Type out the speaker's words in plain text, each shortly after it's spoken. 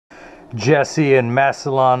Jesse in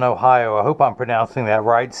Massillon, Ohio. I hope I'm pronouncing that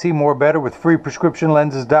right. See more better with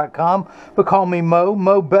freeprescriptionlenses.com. But call me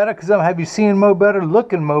Mo Better, because I'm going to have you seeing Mo Better,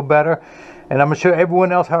 looking Mo Better. And I'm going to show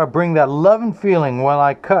everyone else how I bring that loving feeling while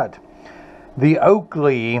I cut. The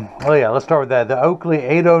Oakley, let's start with that. The Oakley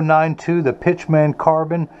 8092, the Pitchman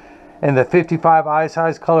Carbon, and the 55 eye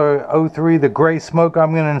size color 03, the gray smoke.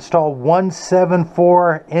 I'm going to install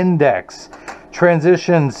 174 index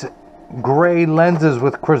transitions gray lenses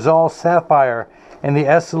with Crizal Sapphire and the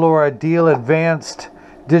Essilor Ideal Advanced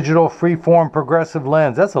Digital Freeform Progressive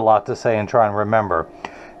Lens. That's a lot to say and try and remember.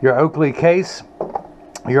 Your Oakley case,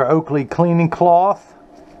 your Oakley cleaning cloth,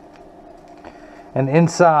 and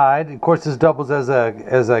inside, of course, this doubles as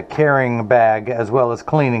a carrying bag as well as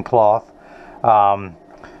cleaning cloth.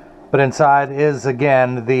 But inside is,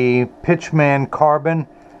 again, the Pitchman Carbon.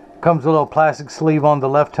 Comes with a little plastic sleeve on the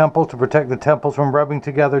left temple to protect the temples from rubbing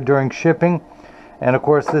together during shipping. And of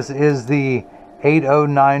course, this is the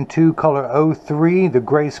 8092 color 03, the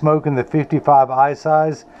gray smoke and the 55 eye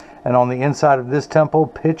size. And on the inside of this temple,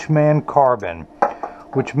 Pitchman Carbon,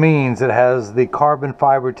 which means it has the carbon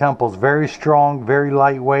fiber temples. Very strong, very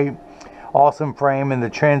lightweight, awesome frame. And the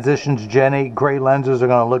Transitions Gen 8 gray lenses are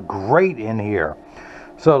going to look great in here.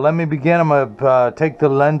 So let me begin. I'm going to take the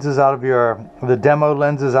lenses out of the demo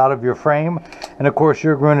lenses out of your frame. And of course,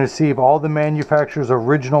 you're going to receive all the manufacturer's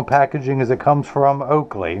original packaging as it comes from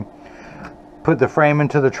Oakley. Put the frame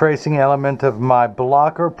into the tracing element of my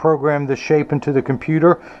blocker. Program the shape into the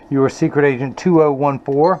computer. You are Secret Agent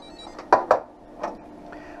 2014.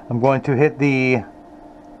 I'm going to hit the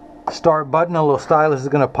start button. A little stylus is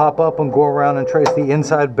going to pop up and go around and trace the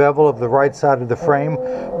inside bevel of the right side of the frame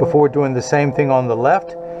before doing the same thing on the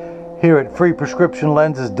left. Here at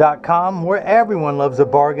freeprescriptionlenses.com, where everyone loves a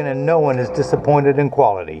bargain and no one is disappointed in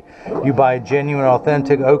quality. You buy a genuine,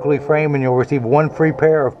 authentic Oakley frame and you'll receive one free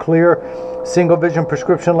pair of clear single vision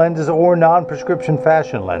prescription lenses or non-prescription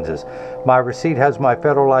fashion lenses. My receipt has my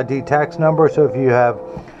federal ID tax number, so if you have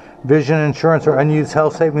vision insurance or unused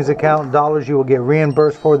health savings account dollars, you will get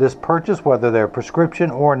reimbursed for this purchase, whether they're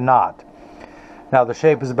prescription or not. Now the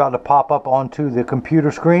shape is about to pop up onto the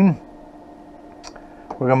computer screen.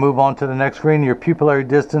 We're going to move on to the next screen. Your pupillary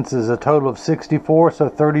distance is a total of 64, so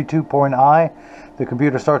 32 point I. The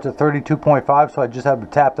computer starts at 32.5, so I just have to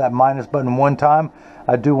tap that minus button one time.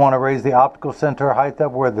 I do want to raise the optical center height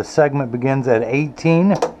up where the segment begins at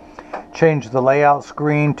 18. Change the layout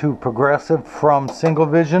screen to progressive from single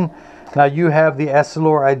vision. Now you have the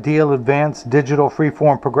Essilor Ideal Advanced Digital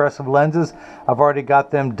Freeform Progressive Lenses. I've already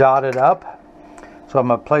got them dotted up, so I'm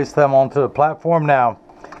going to place them onto the platform. Now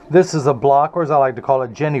this is a block, or as I like to call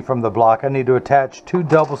it, Jenny from the block. I need to attach two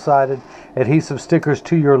double-sided adhesive stickers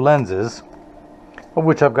to your lenses, of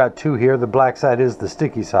which I've got two here. The black side is the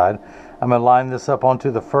sticky side. I'm going to line this up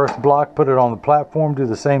onto the first block, put it on the platform, do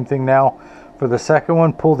the same thing now for the second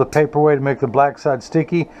one. Pull the paper away to make the black side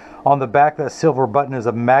sticky. On the back, that silver button is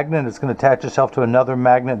a magnet. It's going to attach itself to another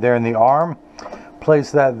magnet there in the arm.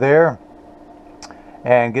 Place that there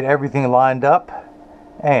and get everything lined up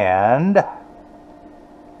and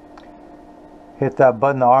hit that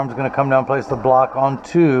button. The arm's going to come down, place the block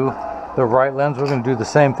onto the right lens. We're going to do the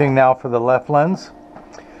same thing now for the left lens.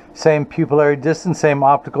 Same pupillary distance, same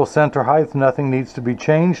optical center height. Nothing needs to be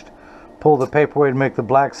changed. Pull the paper away to make the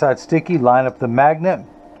black side sticky. Line up the magnet.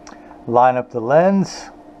 Line up the lens.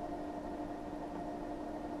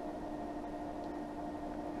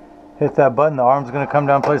 Hit that button. The arm's going to come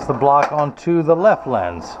down, place the block onto the left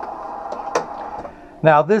lens.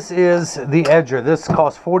 Now this is the edger. This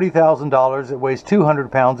costs $40,000. It weighs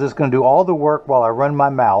 200 pounds. It's going to do all the work while I run my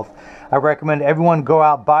mouth. I recommend everyone go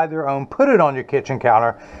out, buy their own, put it on your kitchen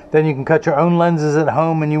counter. Then you can cut your own lenses at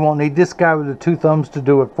home and you won't need this guy with the two thumbs to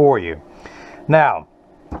do it for you. Now,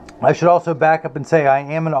 I should also back up and say I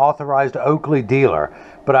am an authorized Oakley dealer,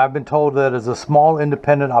 but I've been told that as a small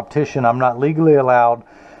independent optician, I'm not legally allowed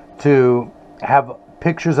to have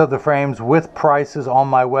pictures of the frames with prices on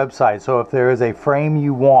my website. So if there is a frame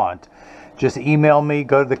you want, just email me,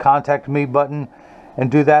 go to the contact me button and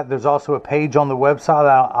do that. There's also a page on the website.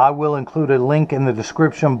 I will include a link in the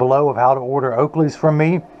description below of how to order Oakleys from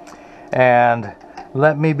me. And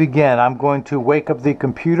let me begin. I'm going to wake up the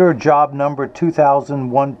computer, job number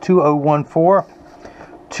 2014.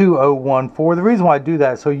 The reason why I do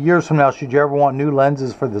that is so years from now, should you ever want new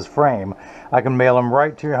lenses for this frame, I can mail them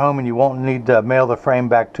right to your home and you won't need to mail the frame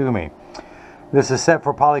back to me. This is set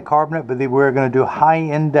for polycarbonate, but we're going to do high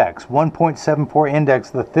index, 1.74 index,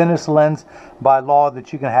 the thinnest lens by law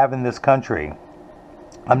that you can have in this country.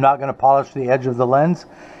 I'm not going to polish the edge of the lens.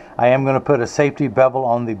 I am going to put a safety bevel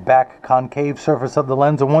on the back concave surface of the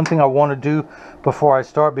lens. And one thing I want to do before I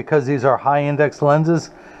start, because these are high index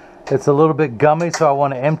lenses, it's a little bit gummy, so I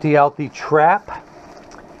want to empty out the trap.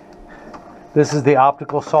 This is the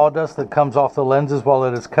optical sawdust that comes off the lenses while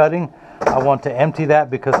it is cutting. I want to empty that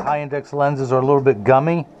because high index lenses are a little bit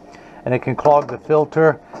gummy and it can clog the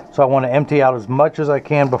filter. So I want to empty out as much as I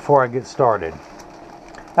can before I get started.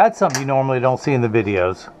 That's something you normally don't see in the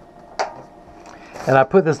videos. And I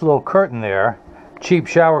put this little curtain there, cheap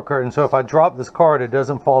shower curtain, so if I drop this card, it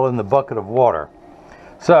doesn't fall in the bucket of water.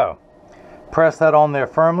 So, press that on there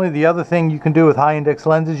firmly. The other thing you can do with high index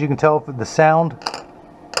lenses, you can tell the sound,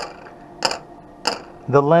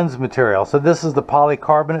 the lens material. So this is the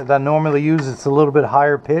polycarbonate that I normally use. It's a little bit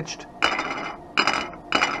higher pitched.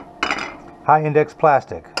 High index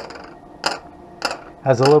plastic.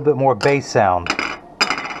 Has a little bit more bass sound.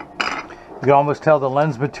 You can almost tell the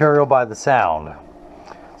lens material by the sound.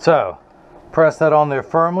 So, press that on there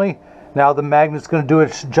firmly. Now the magnet's going to do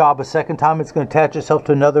its job a second time. It's going to attach itself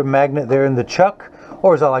to another magnet there in the chuck,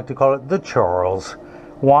 or as I like to call it, the Charles.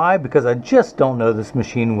 Why? Because I just don't know this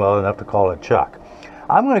machine well enough to call it chuck.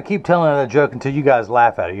 I'm going to keep telling that joke until you guys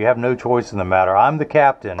laugh at it. You have no choice in the matter. I'm the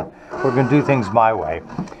captain. We're going to do things my way.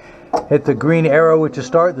 Hit the green arrow to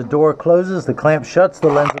start. The door closes. The clamp shuts. The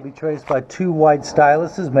lens will be traced by 2 white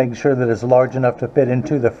styluses, making sure that it's large enough to fit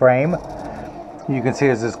into the frame. You can see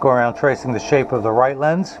as it's going around tracing the shape of the right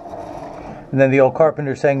lens. And then the old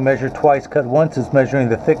carpenter saying measure twice, cut once is measuring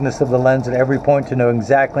the thickness of the lens at every point to know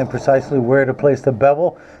exactly and precisely where to place the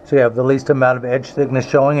bevel, so you have the least amount of edge thickness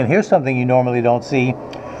showing. And here's something you normally don't see.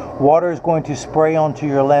 Water is going to spray onto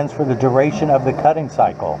your lens for the duration of the cutting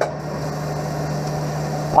cycle.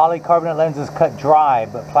 Polycarbonate lenses cut dry,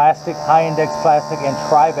 but plastic, high index plastic, and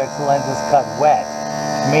Trivex lenses cut wet,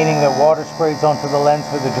 meaning that water sprays onto the lens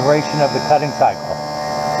for the duration of the cutting cycle.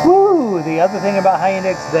 Woo! The other thing about high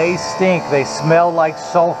index, they stink. They smell like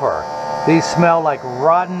sulfur. These smell like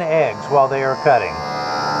rotten eggs while they are cutting.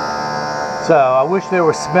 So I wish there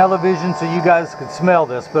was smell-o-vision so you guys could smell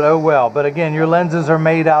this, but oh well. But again, your lenses are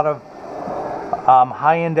made out of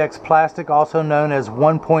high index plastic, also known as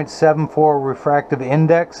 1.74 refractive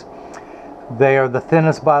index. They are the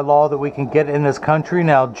thinnest by law that we can get in this country.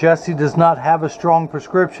 Now, Jesse does not have a strong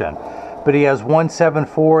prescription, but he has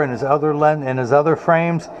 174 in his other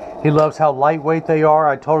frames. He loves how lightweight they are.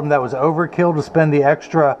 I told him that was overkill to spend the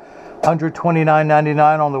extra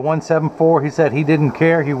 $129.99 on the 174. He said he didn't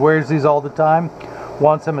care. He wears these all the time,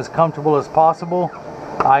 wants them as comfortable as possible.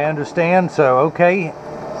 I understand, so okay,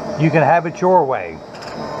 you can have it your way.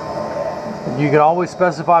 You can always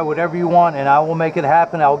specify whatever you want and I will make it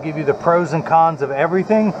happen. I'll give you the pros and cons of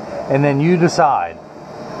everything and then you decide.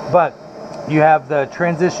 But you have the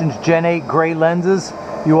Transitions Gen 8 gray lenses.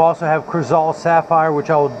 You also have Crizal Sapphire, which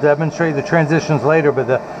I will demonstrate the transitions later, but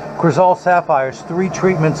the Crizal Sapphire is 3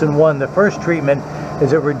 treatments in one. The first treatment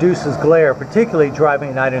is it reduces glare, particularly driving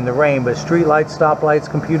at night in the rain, but street lights, stoplights,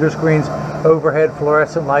 computer screens, overhead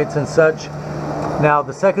fluorescent lights and such. Now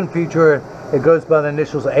the second feature, it goes by the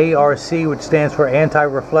initials ARC, which stands for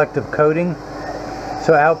anti-reflective coating.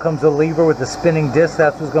 So out comes the lever with the spinning disc.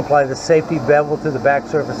 That's what's going to apply the safety bevel to the back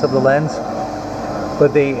surface of the lens.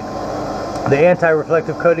 But the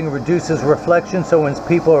anti-reflective coating reduces reflection, so when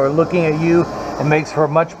people are looking at you, it makes for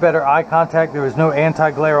much better eye contact. There is no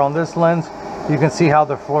anti-glare on this lens. You can see how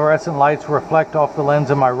the fluorescent lights reflect off the lens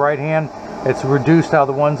in my right hand. It's reduced how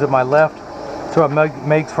the ones in my left. So it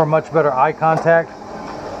makes for much better eye contact.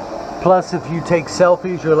 Plus, if you take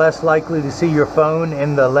selfies, you're less likely to see your phone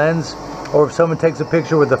in the lens. Or if someone takes a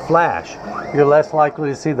picture with a flash, you're less likely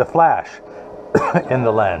to see the flash in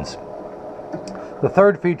the lens. The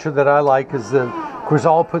third feature that I like is that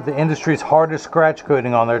Crizal put the industry's hardest scratch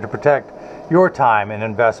coating on there to protect your time and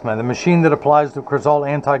investment. The machine that applies the Crizal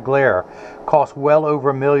anti-glare costs well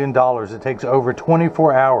over $1 million. It takes over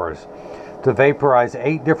 24 hours to vaporize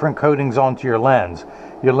 8 different coatings onto your lens.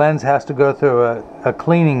 Your lens has to go through a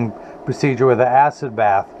cleaning procedure with an acid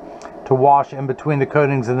bath to wash in between the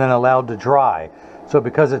coatings and then allowed to dry. So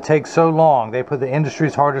because it takes so long, they put the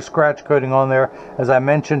industry's hardest scratch coating on there, as I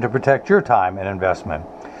mentioned, to protect your time and investment.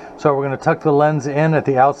 So we're going to tuck the lens in at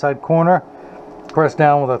the outside corner, press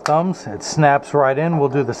down with our thumbs, it snaps right in. We'll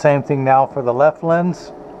do the same thing now for the left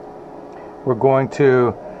lens. We're going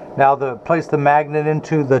to now place the magnet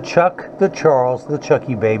into the Chuck, the Charles, the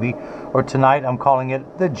Chucky baby, or tonight I'm calling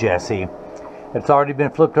it the Jesse. It's already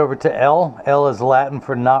been flipped over to L. L is Latin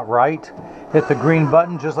for not right. Hit the green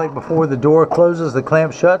button just like before. The door closes, the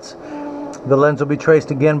clamp shuts. The lens will be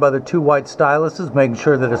traced again by the 2 white styluses, making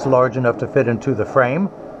sure that it's large enough to fit into the frame.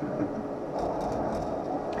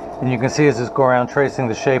 And you can see as this go around tracing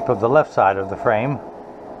the shape of the left side of the frame.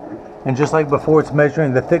 And just like before, it's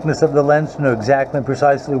measuring the thickness of the lens to know exactly and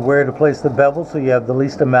precisely where to place the bevel, so you have the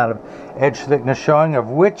least amount of edge thickness showing, of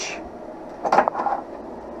which,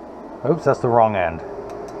 oops, that's the wrong end.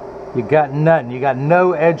 You got nothing. You got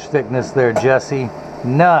no edge thickness there, Jesse.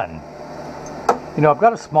 None. You know, I've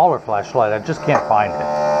got a smaller flashlight. I just can't find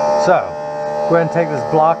it. So, go ahead and take this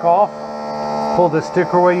block off. Pull the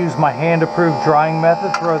sticker away. Use my hand-approved drying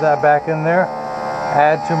method. Throw that back in there.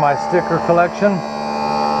 Add to my sticker collection.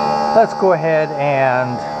 Let's go ahead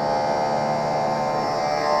and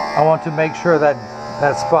I want to make sure that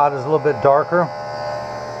that spot is a little bit darker.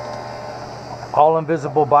 All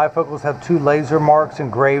invisible bifocals have 2 laser marks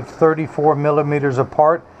engraved 34 millimeters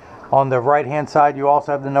apart. On the right hand side you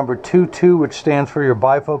also have the number 22, which stands for your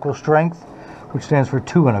bifocal strength, which stands for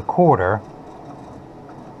 2 1/4.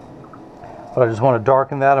 But I just want to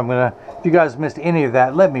darken that. If you guys missed any of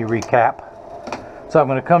that, let me recap. So I'm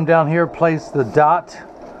going to come down here, place the dot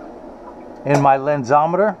in my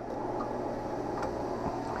lensometer,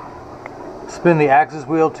 spin the axis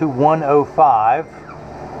wheel to 105,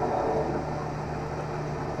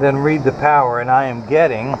 then read the power, and I'm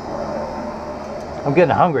getting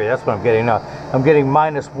hungry, that's what I'm getting now. I'm getting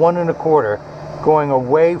minus 1 1/4, going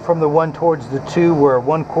away from the 1 towards the 2. We're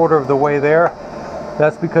 1/4 of the way there.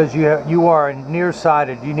 That's because you are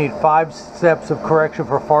nearsighted. You need 5 steps of correction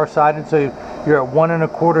for farsighted, so you're at 1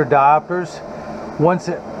 1/4 diopters. Once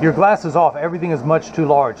your glass is off, everything is much too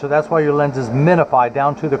large, so that's why your lens is minified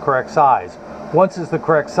down to the correct size. Once it's the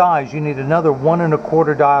correct size, you need another 1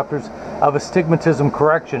 1/4 diopters of astigmatism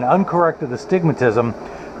correction. Uncorrected astigmatism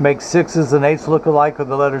makes 6s and 8s look alike with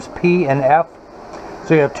the letters P and F.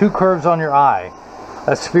 So you have 2 curves on your eye,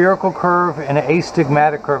 a spherical curve and an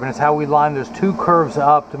astigmatic curve, and it's how we line those 2 curves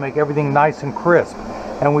up to make everything nice and crisp.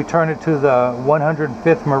 And we turn it to the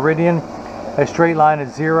 105th meridian. A straight line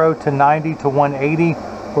is 0 to 90 to 180.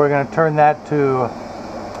 We're going to turn that to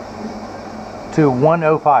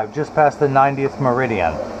 105, just past the 90th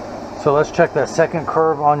meridian. So let's check that second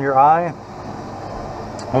curve on your eye.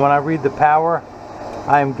 And when I read the power,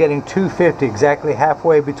 I am getting 250, exactly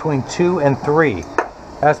halfway between 2 and 3.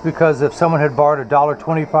 That's because if someone had borrowed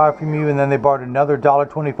 $1.25 from you and then they borrowed another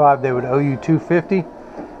 $1.25, they would owe you $2.50.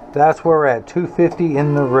 That's where we're at, $2.50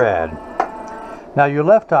 in the red. Now your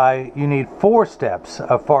left eye, you need 4 steps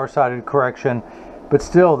of farsighted correction, but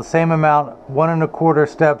still the same amount, 1 1/4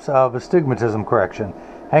 steps of astigmatism correction.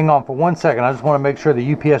 Hang on for 1 second. I just want to make sure the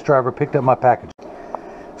UPS driver picked up my package.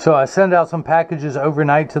 So I send out some packages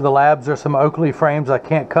overnight to the labs. There's some Oakley frames I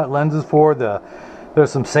can't cut lenses for.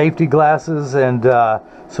 There's some safety glasses and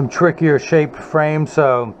some trickier shaped frames.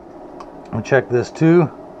 So I'll check this too.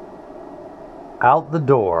 Out the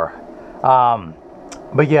door.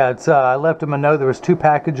 But yeah, I left him a note. There was 2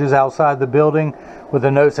 packages outside the building with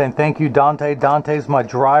a note saying, "Thank you, Dante." Dante's my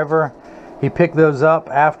driver. He picked those up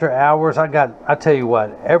after hours. I tell you what,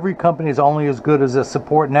 every company is only as good as a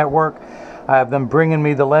support network. I have them bringing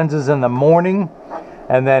me the lenses in the morning,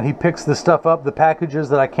 and then he picks the stuff up, the packages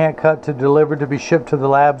that I can't cut, to deliver to be shipped to the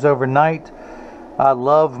labs overnight. I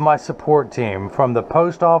love my support team. From the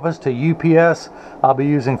post office to UPS, I'll be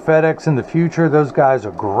using FedEx in the future. Those guys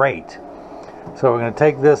are great. So we're going to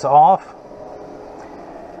take this off.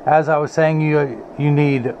 As I was saying, you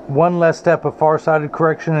need 1 less step of farsighted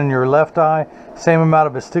correction in your left eye, same amount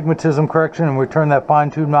of astigmatism correction, and we turn that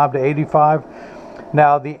fine-tune knob to 85.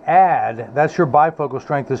 Now the add, that's your bifocal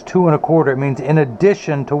strength, is 2 1/4. It means in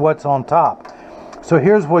addition to what's on top. So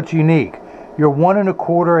here's what's unique. You're 1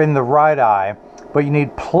 1/4 in the right eye, but you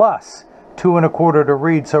need plus 2 1/4 to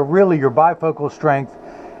read. So really your bifocal strength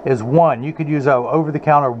is 1. You could use a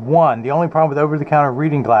over-the-counter 1. The only problem with over-the-counter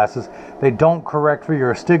reading glasses, they don't correct for your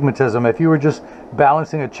astigmatism. If you were just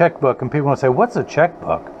balancing a checkbook, and people want to say, "What's a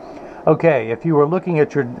checkbook?" Okay, if you were looking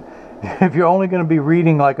at if you're only going to be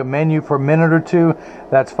reading like a menu for a minute or 2,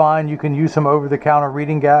 that's fine. You can use some over-the-counter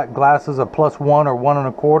reading glasses of +1 or 1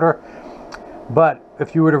 1/4. But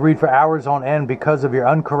if you were to read for hours on end because of your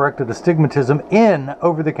uncorrected astigmatism in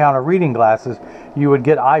over-the-counter reading glasses, you would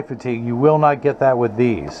get eye fatigue. You will not get that with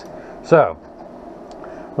these. So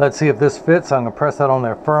let's see if this fits. I'm going to press that on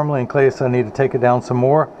there firmly in case I need to take it down some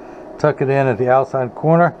more. Tuck it in at the outside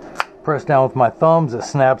corner. Press down with my thumbs. It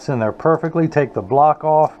snaps in there perfectly. Take the block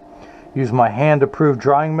off. Use my hand-approved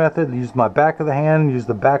drying method. Use my back of the hand. Use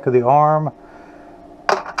the back of the arm.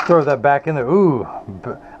 Throw that back in there. Ooh,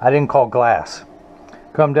 I didn't call glass.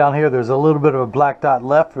 Come down here. There's a little bit of a black dot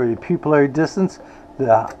left for your pupillary distance,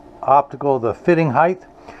 the fitting height.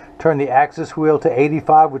 Turn the axis wheel to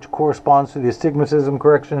 85, which corresponds to the astigmatism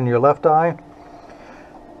correction in your left eye.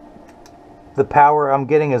 The power I'm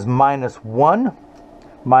getting is -1.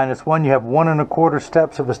 -1, you have 1 1/4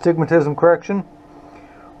 steps of astigmatism correction.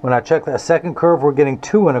 When I check that second curve, we're getting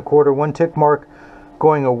 2 1/4, 1 tick mark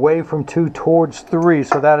going away from 2 towards 3,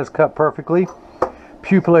 so that is cut perfectly.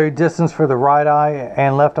 Pupillary distance for the right eye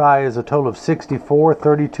and left eye is a total of 64,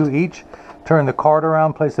 32 each. Turn the card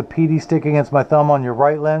around, place the PD stick against my thumb on your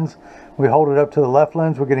right lens. We hold it up to the left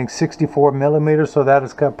lens, we're getting 64 millimeters, so that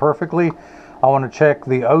is cut perfectly. I want to check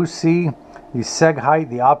the OC, the seg height,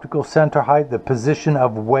 the optical center height, the position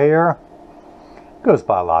of wear. It goes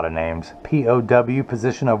by a lot of names. POW,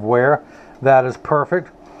 position of wear. That is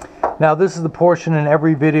perfect. Now this is the portion in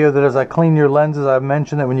every video that as I clean your lenses, I've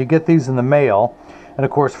mentioned that when you get these in the mail, and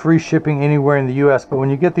of course free shipping anywhere in the US, but when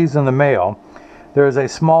you get these in the mail, there is a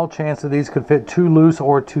small chance that these could fit too loose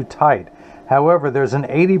or too tight. However, there's an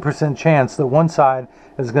 80% chance that one side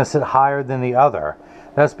is going to sit higher than the other.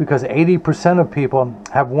 That's because 80% of people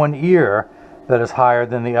have one ear that is higher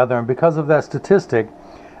than the other, and because of that statistic,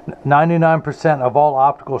 99% of all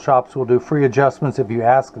optical shops will do free adjustments if you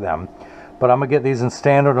ask them. But I'm going to get these in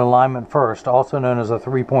standard alignment first, also known as a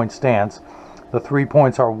 3-point stance. The 3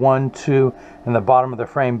 points are 1, 2, and the bottom of the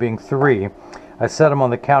frame being 3. I set them on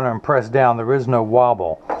the counter and press down. There is no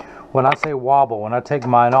wobble. When I say wobble, when I take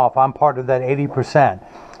mine off, I'm part of that 80%.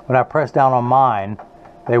 When I press down on mine,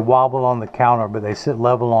 they wobble on the counter, but they sit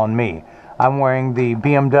level on me. I'm wearing the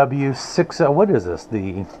BMW 60, what is this?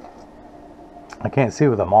 I can't see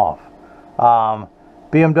with them off.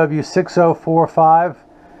 BMW 6045,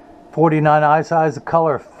 49 eye size, the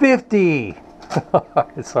color 50.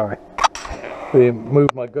 Sorry. Let me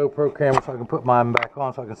move my GoPro camera so I can put mine back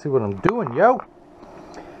on so I can see what I'm doing, yo.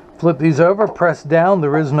 Flip these over, press down,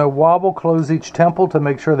 there is no wobble. Close each temple to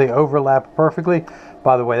make sure they overlap perfectly.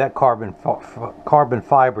 By the way, that carbon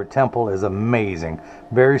fiber temple is amazing.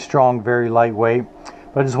 Very strong, very lightweight.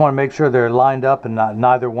 But I just want to make sure they're lined up and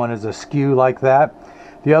neither one is askew like that.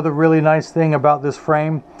 The other really nice thing about this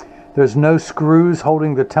frame, there's no screws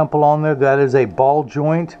holding the temple on there. That is a ball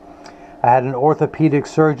joint. I had an orthopedic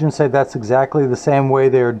surgeon say that's exactly the same way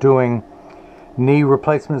they're doing knee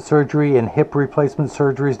replacement surgery and hip replacement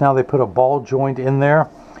surgeries. Now they put a ball joint in there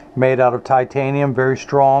made out of titanium, very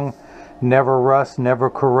strong, never rust, never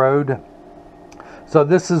corrode. So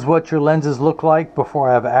this is what your lenses look like before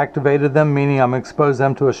I have activated them, meaning I'm exposed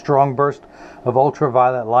them to a strong burst of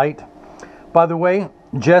ultraviolet light. By the way,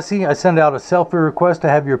 Jesse, I send out a selfie request to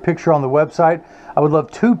have your picture on the website. I would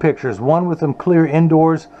love 2 pictures, one with them clear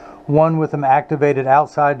indoors, one with them activated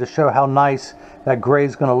outside to show how nice that gray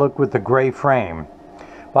is going to look with the gray frame.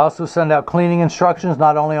 I also send out cleaning instructions,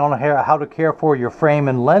 not only on how to care for your frame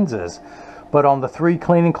and lenses, but on the 3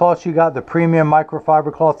 cleaning cloths you got, the premium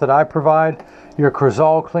microfiber cloth that I provide, your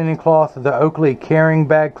Crizal cleaning cloth, the Oakley carrying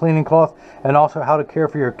bag cleaning cloth, and also how to care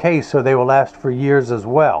for your case so they will last for years as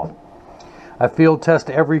well. I field test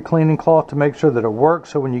every cleaning cloth to make sure that it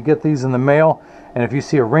works, so when you get these in the mail, and if you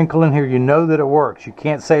see a wrinkle in here, you know that it works. You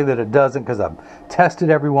can't say that it doesn't because I've tested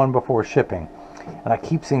every one before shipping. And I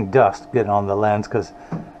keep seeing dust getting on the lens because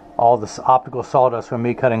all this optical sawdust from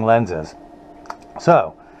me cutting lenses.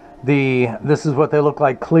 So, this is what they look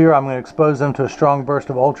like clear. I'm going to expose them to a strong burst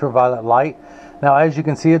of ultraviolet light. Now, as you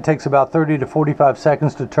can see, it takes about 30 to 45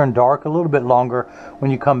 seconds to turn dark, a little bit longer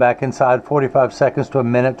when you come back inside, 45 seconds to a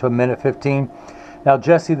minute 15. Now,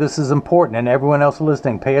 Jesse, this is important, and everyone else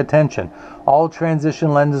listening, pay attention. All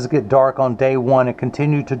transition lenses get dark on day 1 and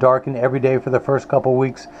continue to darken every day for the first couple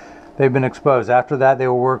weeks they've been exposed. After that, they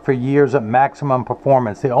will work for years at maximum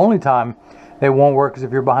performance. The only time they won't work is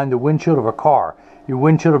if you're behind the windshield of a car. Your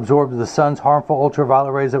windshield absorbs the sun's harmful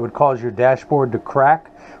ultraviolet rays that would cause your dashboard to crack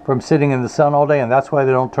from sitting in the sun all day, and that's why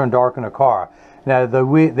they don't turn dark in a car. Now,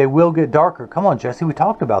 they will get darker. Come on, Jesse, we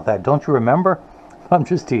talked about that. Don't you remember? I'm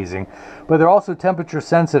just teasing. But they're also temperature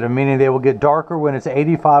sensitive, meaning they will get darker when it's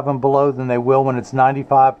 85 and below than they will when it's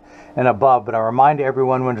 95 and above. But I remind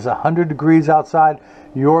everyone, when it's 100 degrees outside,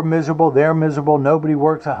 you're miserable, they're miserable. Nobody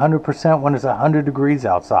works 100% when it's 100 degrees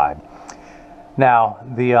outside. Now,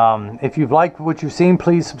 if you've liked what you've seen,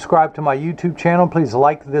 please subscribe to my YouTube channel. Please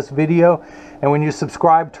like this video. And when you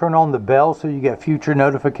subscribe, turn on the bell so you get future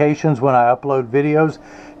notifications when I upload videos.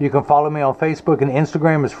 You can follow me on Facebook and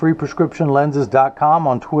Instagram as freeprescriptionlenses.com.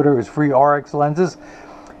 On Twitter as freerxlenses.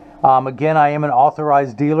 Again, I am an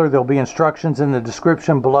authorized dealer. There'll be instructions in the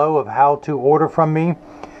description below of how to order from me.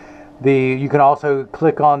 You can also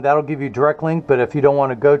click on, that'll give you a direct link, but if you don't want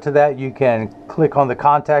to go to that, you can click on the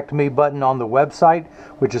Contact Me button on the website,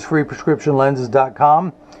 which is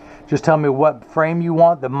freeprescriptionlenses.com. Just tell me what frame you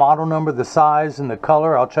want, the model number, the size, and the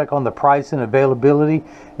color. I'll check on the price and availability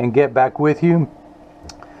and get back with you.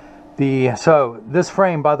 So this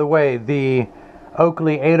frame, by the way, the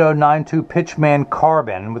Oakley 8092 Pitchman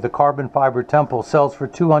Carbon with the carbon fiber temple sells for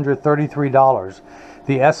 $233.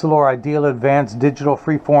 The Essilor Ideal Advanced Digital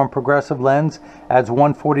Freeform Progressive Lens adds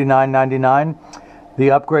 $149.99. The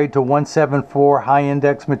upgrade to 174 high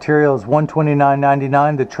index material is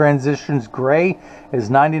 $129.99. The Transitions Gray is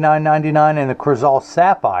 $99.99, and the Crizal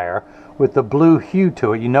Sapphire with the blue hue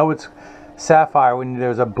to it. You know it's sapphire when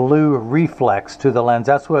there's a blue reflex to the lens.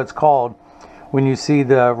 That's what it's called. When you see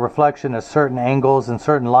the reflection at certain angles and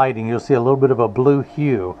certain lighting, you'll see a little bit of a blue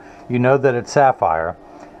hue. You know that it's sapphire.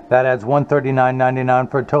 That adds $139.99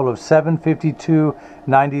 for a total of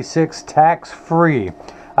 $752.96 tax-free.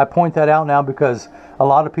 I point that out now because a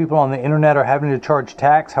lot of people on the internet are having to charge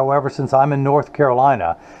tax. However, since I'm in North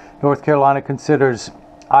Carolina considers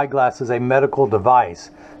eyeglasses a medical device.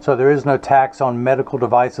 So there is no tax on medical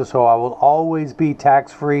devices, so I will always be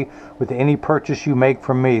tax-free with any purchase you make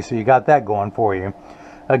from me. So you got that going for you.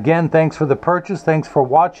 Again, thanks for the purchase. Thanks for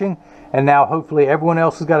watching. And now hopefully everyone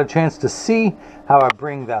else has got a chance to see how I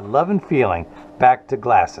bring that love and feeling back to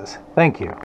glasses. Thank you.